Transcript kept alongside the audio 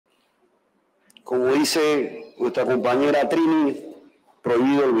Como dice nuestra compañera Trini,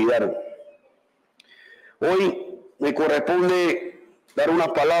 prohibido olvidar. Hoy me corresponde dar unas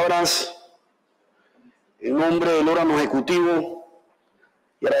palabras en nombre del órgano ejecutivo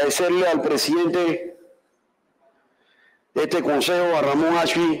y agradecerle al presidente de este consejo, a Ramón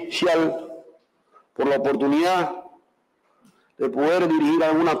H. Chial, por la oportunidad de poder dirigir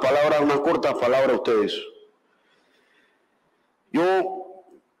algunas palabras, unas cortas palabras a ustedes. Yo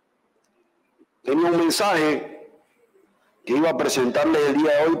tenía un mensaje que iba a presentarles el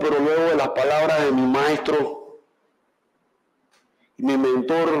día de hoy, pero luego de las palabras de mi maestro y mi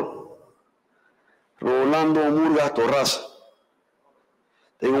mentor, Rolando Murgas Torraza,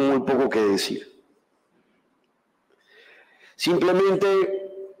 tengo muy poco que decir.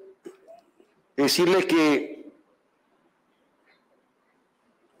 Simplemente decirles que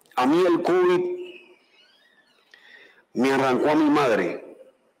a mí el COVID me arrancó a mi madre.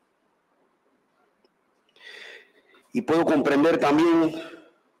 Y puedo comprender también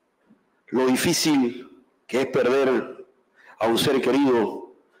lo difícil que es perder a un ser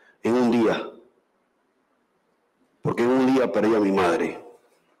querido en un día. Porque en un día perdí a mi madre.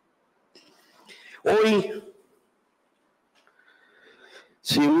 Hoy,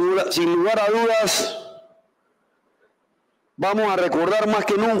 sin lugar a dudas, vamos a recordar más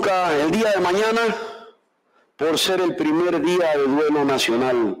que nunca el día de mañana por ser el primer día del duelo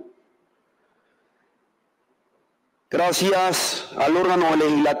nacional. Gracias al órgano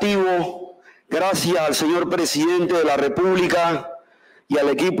legislativo, gracias al señor presidente de la República y al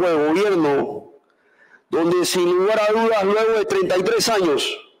equipo de gobierno, donde sin lugar a dudas, luego de 33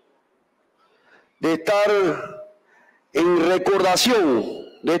 años de estar en recordación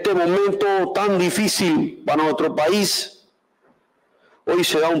de este momento tan difícil para nuestro país, hoy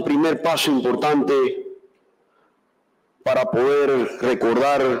se da un primer paso importante para poder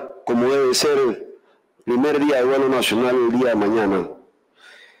recordar como debe ser el primer día de duelo nacional el día de mañana.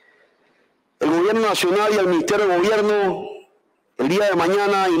 El Gobierno Nacional y el Ministerio de Gobierno el día de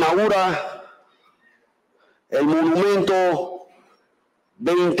mañana inaugura el monumento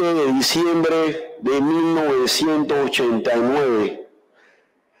 20 de diciembre de 1989.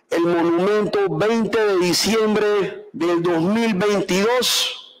 El monumento 20 de diciembre del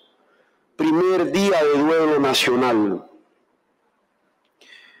 2022, primer día de duelo nacional.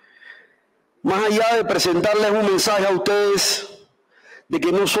 Más allá de presentarles un mensaje a ustedes de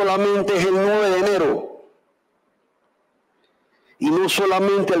que no solamente es el 9 de enero y no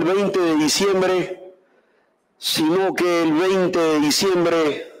solamente el 20 de diciembre, sino que el 20 de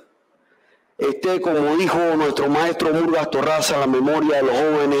diciembre esté, como dijo nuestro maestro Murgas Torraza, la memoria de los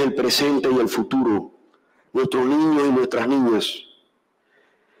jóvenes, el presente y el futuro, nuestros niños y nuestras niñas.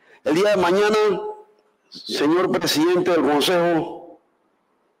 El día de mañana, señor presidente del Consejo,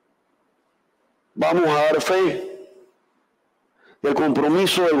 vamos a dar fe del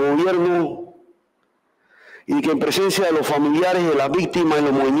compromiso del gobierno y de que en presencia de los familiares de las víctimas y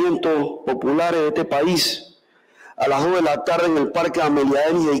los movimientos populares de este país, a las 2 de la tarde en el Parque Amelia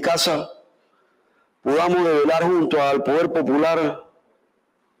Denis de Icaza, podamos develar junto al Poder Popular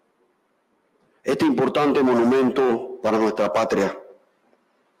este importante monumento para nuestra patria.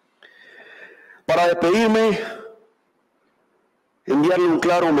 Para despedirme, enviarle un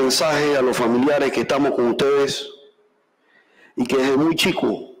claro mensaje a los familiares que estamos con ustedes y que desde muy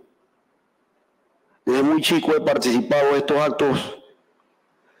chico he participado en estos actos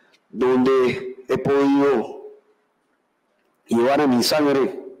donde he podido llevar en mi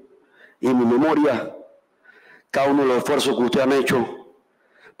sangre y en mi memoria cada uno de los esfuerzos que ustedes han hecho,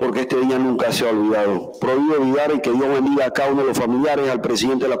 porque este día nunca se ha olvidado. Prohibido olvidar, y que Dios bendiga a cada uno de los familiares, al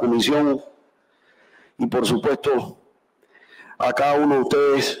presidente de la comisión y por supuesto a cada uno de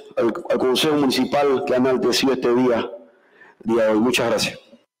ustedes, al Consejo Municipal que ha enaltecido este día, el día de hoy. Muchas gracias.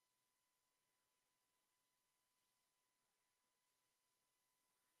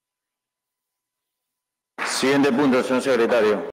 Siguiente punto, señor secretario.